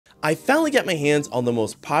I finally got my hands on the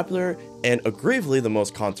most popular and agreeably the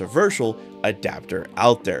most controversial adapter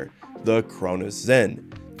out there, the Cronus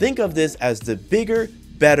Zen. Think of this as the bigger,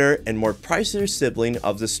 better, and more pricier sibling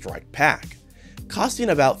of the Strike Pack. Costing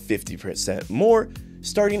about 50% more,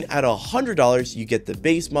 starting at $100 you get the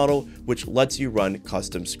base model, which lets you run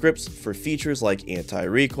custom scripts for features like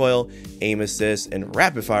anti-recoil, aim assist, and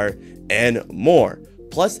rapid fire, and more.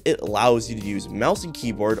 Plus, it allows you to use mouse and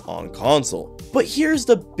keyboard on console. But here's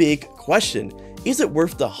the big question. Is it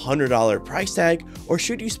worth the $100 price tag, or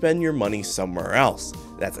should you spend your money somewhere else?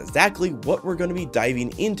 That's exactly what we're going to be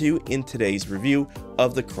diving into in today's review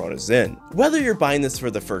of the Cronus Zen. Whether you're buying this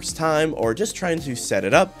for the first time or just trying to set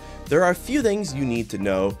it up, there are a few things you need to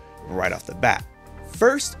know right off the bat.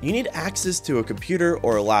 First, you need access to a computer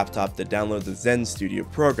or a laptop to download the Zen Studio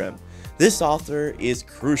program. This software is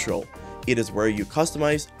crucial. It is where you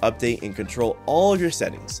customize, update, and control all your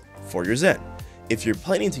settings for your Zen. If you're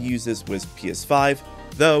planning to use this with PS5,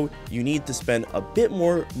 though, you need to spend a bit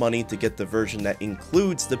more money to get the version that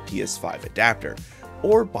includes the PS5 adapter,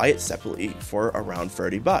 or buy it separately for around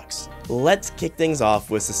 $30. Let's kick things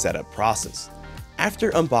off with the setup process.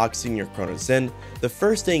 After unboxing your Cronus Zen, the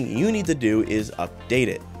first thing you need to do is update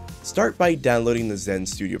it. Start by downloading the Zen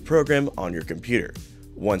Studio program on your computer.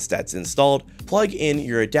 Once that's installed, plug in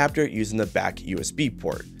your adapter using the back USB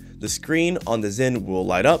port. The screen on the Zen will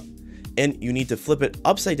light up, and you need to flip it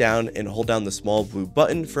upside down and hold down the small blue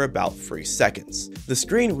button for about 3 seconds. The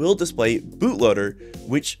screen will display bootloader,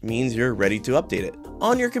 which means you're ready to update it.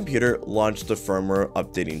 On your computer, launch the firmware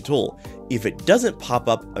updating tool. If it doesn't pop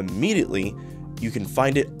up immediately, you can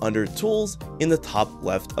find it under Tools in the top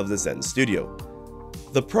left of the Zen Studio.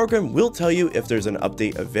 The program will tell you if there's an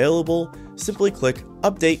update available. Simply click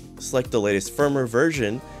Update, select the latest firmware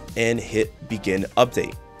version, and hit Begin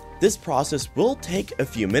Update. This process will take a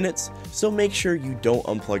few minutes, so make sure you don't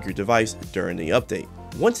unplug your device during the update.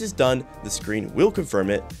 Once it's done, the screen will confirm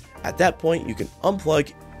it. At that point, you can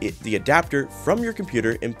unplug the adapter from your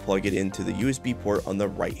computer and plug it into the USB port on the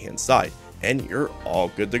right-hand side, and you're all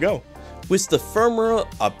good to go. With the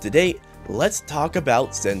firmware up to date, let's talk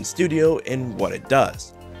about Zen Studio and what it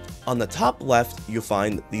does. On the top left, you'll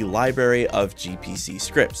find the library of GPC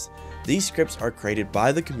scripts. These scripts are created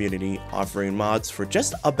by the community, offering mods for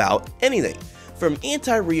just about anything, from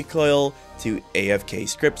anti-recoil to AFK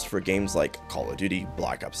scripts for games like Call of Duty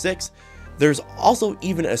Black Ops 6. There's also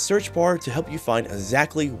even a search bar to help you find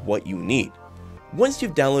exactly what you need. Once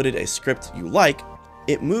you've downloaded a script you like,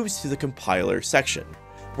 it moves to the compiler section,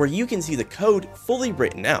 where you can see the code fully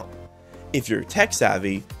written out. If you're tech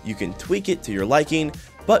savvy, you can tweak it to your liking,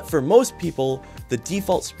 but for most people, the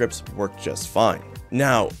default scripts work just fine.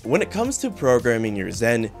 Now, when it comes to programming your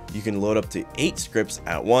Zen, you can load up to 8 scripts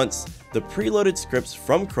at once. The preloaded scripts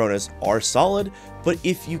from Cronus are solid, but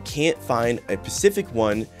if you can't find a specific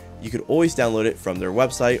one, you could always download it from their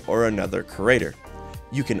website or another creator.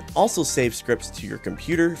 You can also save scripts to your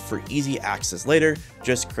computer for easy access later.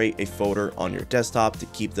 Just create a folder on your desktop to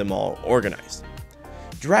keep them all organized.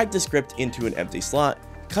 Drag the script into an empty slot,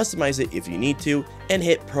 customize it if you need to, and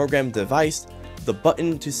hit Program Device, the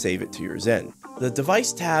button to save it to your Zen. The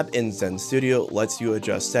Device tab in Zen Studio lets you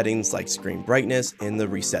adjust settings like screen brightness and the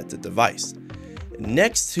Reset the Device.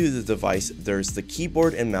 Next to the device, there's the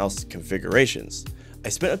keyboard and mouse configurations. I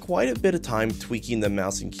spent quite a bit of time tweaking the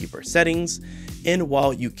mouse and keyboard settings, and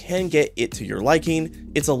while you can get it to your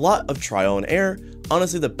liking, it's a lot of trial and error.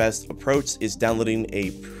 Honestly, the best approach is downloading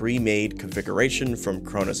a pre-made configuration from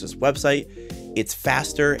Cronus' website. It's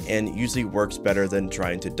faster and usually works better than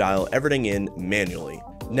trying to dial everything in manually.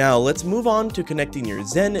 Now let's move on to connecting your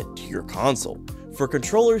Zen to your console. For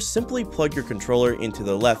controllers, simply plug your controller into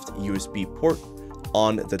the left USB port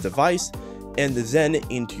on the device and the Zen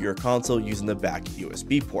into your console using the back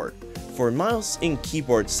USB port. For mouse and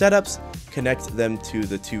keyboard setups, connect them to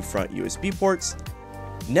the 2 front USB ports.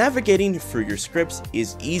 Navigating through your scripts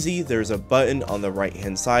is easy. There's a button on the right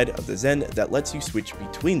hand side of the Zen that lets you switch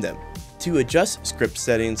between them. To adjust script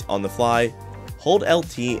settings on the fly, hold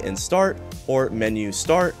LT and start or menu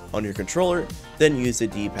start on your controller, then use the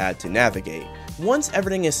D-pad to navigate. Once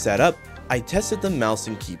everything is set up, I tested the mouse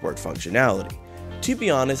and keyboard functionality. To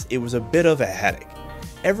be honest, it was a bit of a headache.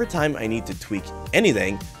 Every time I need to tweak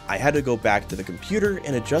anything, I had to go back to the computer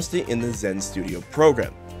and adjust it in the Zen Studio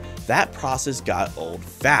program. That process got old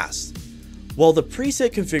fast. While the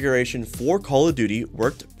preset configuration for Call of Duty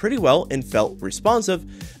worked pretty well and felt responsive,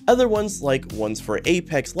 other ones like ones for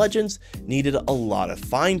Apex Legends needed a lot of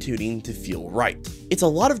fine-tuning to feel right. It's a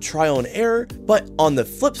lot of trial and error, but on the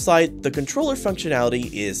flip side, the controller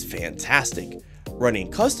functionality is fantastic.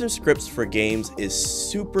 running custom scripts for games is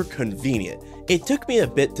super convenient. It took me a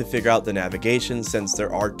bit to figure out the navigation since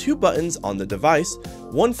there are 2 buttons on the device,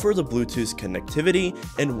 one for the Bluetooth connectivity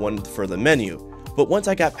and one for the menu, but once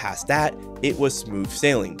I got past that, it was smooth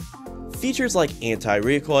sailing. Features like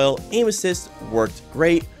anti-recoil, aim assist worked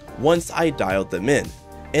great once I dialed them in,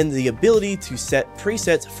 and the ability to set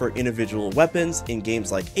presets for individual weapons in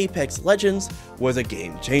games like Apex Legends was a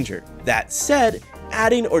game changer. That said,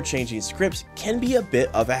 adding or changing scripts can be a bit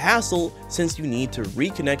of a hassle since you need to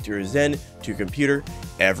reconnect your Zen to your computer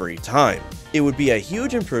every time. It would be a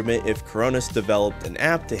huge improvement if Cronus developed an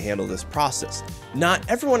app to handle this process. Not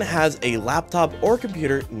everyone has a laptop or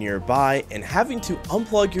computer nearby, and having to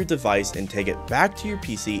unplug your device and take it back to your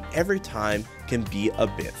PC every time can be a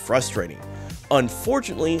bit frustrating.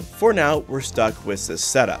 Unfortunately, for now, we're stuck with this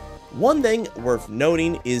setup. One thing worth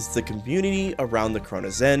noting is the community around the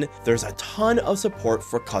Cronus Zen. There's a ton of support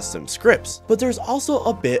for custom scripts, but there's also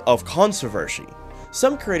a bit of controversy.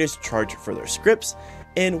 Some creators charge for their scripts,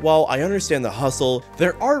 and while I understand the hustle,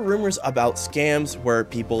 there are rumors about scams where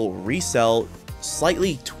people resell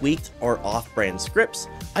slightly tweaked or off-brand scripts.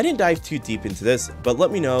 I didn't dive too deep into this, but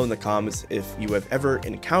let me know in the comments if you have ever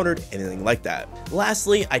encountered anything like that.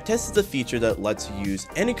 Lastly, I tested the feature that lets you use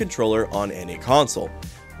any controller on any console.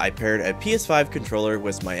 I paired a PS5 controller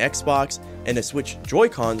with my Xbox and a Switch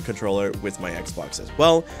Joy-Con controller with my Xbox as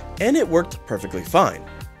well, and it worked perfectly fine.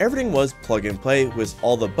 Everything was plug and play with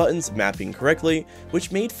all the buttons mapping correctly,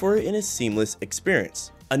 which made for a seamless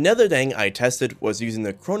experience. Another thing I tested was using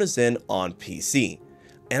the Cronus Zen on PC,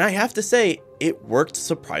 and I have to say, it worked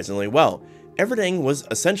surprisingly well. Everything was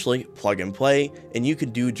essentially plug and play, and you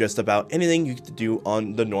could do just about anything you could do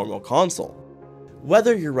on the normal console.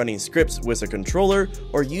 Whether you're running scripts with a controller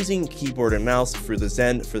or using keyboard and mouse through the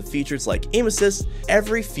Zen for features like aim assist,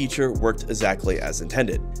 every feature worked exactly as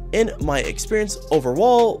intended, and my experience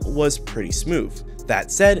overall was pretty smooth.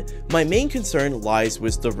 That said, my main concern lies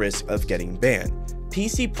with the risk of getting banned.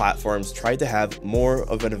 PC platforms tried to have more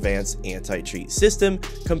of an advanced anti-cheat system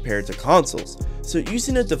compared to consoles, so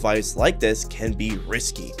using a device like this can be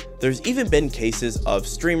risky. There's even been cases of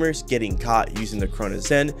streamers getting caught using the Cronus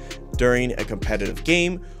Zen during a competitive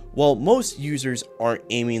game. While most users aren't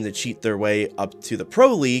aiming to cheat their way up to the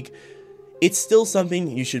Pro League, it's still something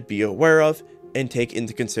you should be aware of and take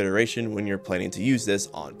into consideration when you're planning to use this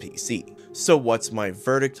on PC. So what's my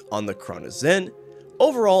verdict on the Cronus Zen?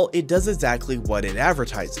 Overall, it does exactly what it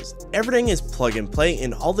advertises. Everything is plug and play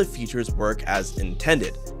and all the features work as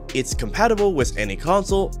intended. It's compatible with any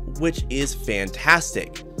console, which is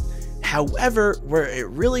fantastic. However, where it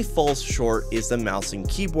really falls short is the mouse and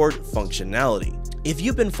keyboard functionality. If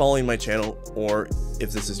you've been following my channel, or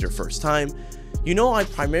if this is your first time, you know I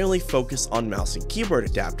primarily focus on mouse and keyboard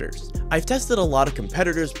adapters. I've tested a lot of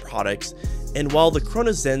competitors' products, and while the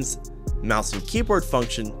Cronus Zen's mouse and keyboard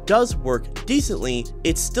function does work decently,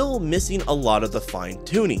 it's still missing a lot of the fine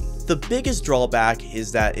tuning. The biggest drawback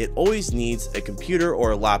is that it always needs a computer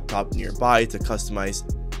or a laptop nearby to customize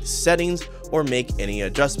settings or make any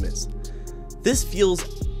adjustments. This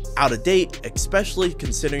feels out of date, especially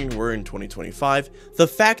considering we're in 2025. The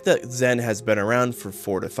fact that Zen has been around for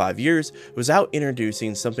 4 to 5 years without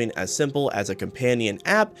introducing something as simple as a companion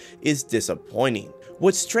app is disappointing.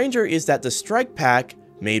 What's stranger is that the Strike Pack,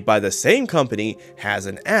 made by the same company, has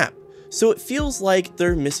an app, so it feels like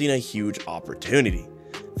they're missing a huge opportunity.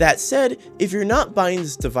 That said, if you're not buying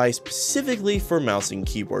this device specifically for mouse and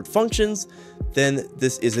keyboard functions, then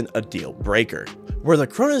this isn't a deal breaker. Where the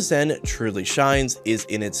Cronus Zen truly shines is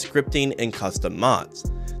in its scripting and custom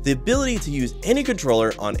mods. The ability to use any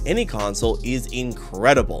controller on any console is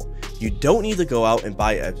incredible. You don't need to go out and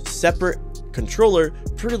buy a separate controller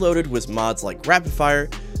preloaded with mods like Rapid Fire.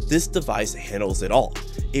 This device handles it all.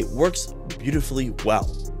 It works beautifully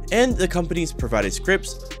well. And the company's provided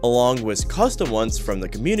scripts, along with custom ones from the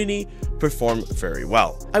community, perform very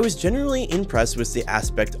well. I was genuinely impressed with the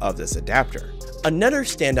aspect of this adapter. Another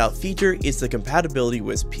standout feature is the compatibility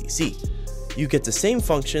with PC. You get the same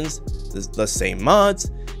functions, the same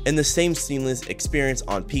mods, and the same seamless experience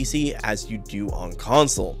on PC as you do on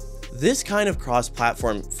console. This kind of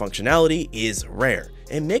cross-platform functionality is rare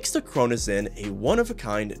and makes the Cronus Zen a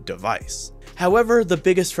one-of-a-kind device. However, the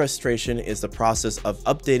biggest frustration is the process of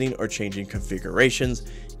updating or changing configurations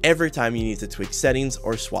every time you need to tweak settings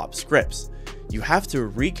or swap scripts. You have to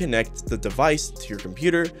reconnect the device to your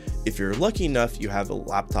computer. If you're lucky enough, you have a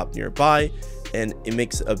laptop nearby, and it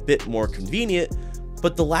makes it a bit more convenient,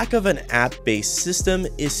 but the lack of an app-based system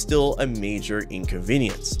is still a major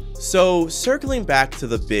inconvenience. So circling back to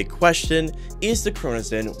the big question, is the Cronus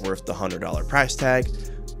Zen worth the $100 price tag?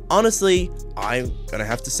 Honestly, I'm gonna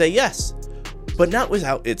have to say yes. but not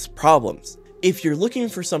without its problems. If you're looking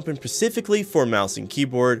for something specifically for mouse and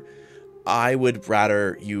keyboard, I would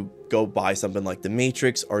rather you go buy something like the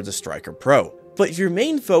Matrix or the Striker Pro. But if your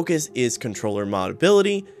main focus is controller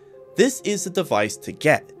modability, this is the device to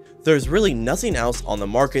get. There's really nothing else on the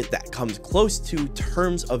market that comes close to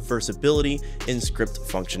terms of versatility and script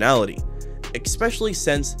functionality, especially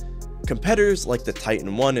since competitors like the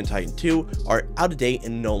Titan 1 and Titan 2 are out of date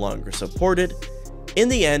and no longer supported. In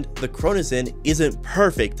the end, the Cronus Zen isn't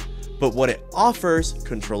perfect, but what it offers,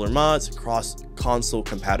 controller mods, cross-console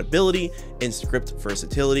compatibility, and script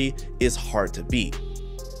versatility, is hard to beat.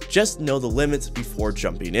 Just know the limits before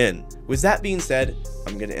jumping in. With that being said,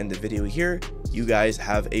 I'm going to end the video here. You guys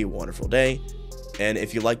have a wonderful day, and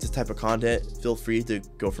if you like this type of content, feel free to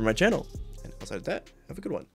go for my channel. And outside of that, have a good one.